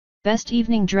Best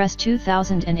Evening Dress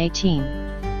 2018.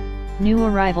 New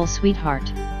Arrival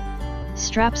Sweetheart.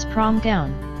 Straps Prom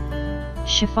Gown.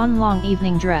 Chiffon Long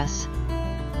Evening Dress.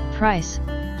 Price,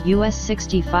 US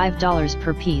 $65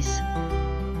 per piece.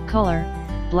 Color,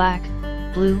 black,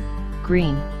 blue,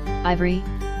 green, ivory,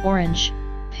 orange,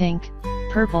 pink,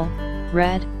 purple,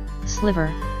 red, sliver,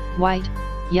 white,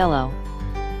 yellow.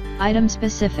 Item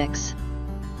specifics.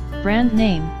 Brand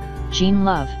name, Jean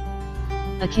Love.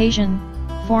 Occasion,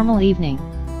 formal evening.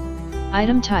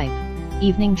 Item type,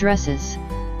 evening dresses.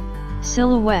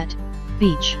 Silhouette,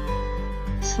 beach.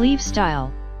 Sleeve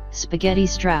style, spaghetti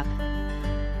strap.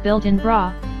 Built-in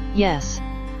bra, yes.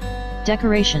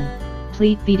 Decoration,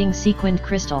 pleat beading sequined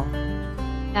crystal.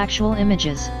 Actual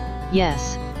images,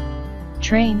 yes.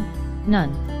 Train,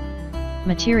 none.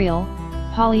 Material,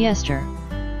 polyester.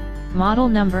 Model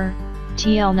number,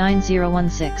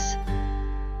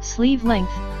 TL9016. Sleeve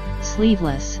length,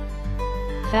 sleeveless.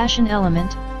 Fashion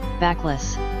element,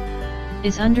 backless.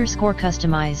 Is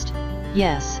 _customized,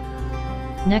 yes.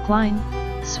 Neckline,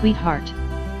 sweetheart.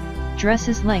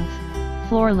 Dresses length,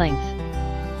 floor length.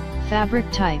 Fabric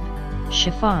type,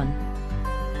 chiffon.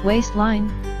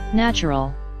 Waistline,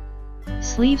 natural.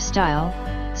 Sleeve style,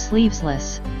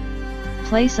 sleeveless.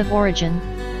 Place of origin,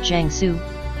 Jiangsu,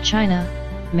 China,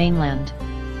 mainland.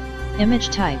 Image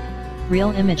type,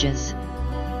 real images.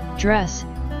 Dress,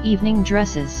 evening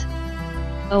dresses.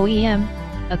 OEM,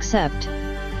 accept.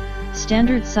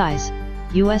 Standard size,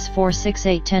 US 4, 6,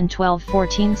 8, 10, 12,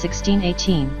 14, 16,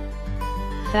 18.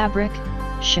 Fabric,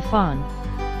 chiffon.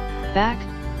 Back,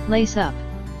 lace up.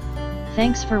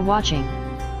 Thanks for watching.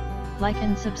 Like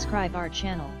and subscribe our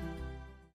channel.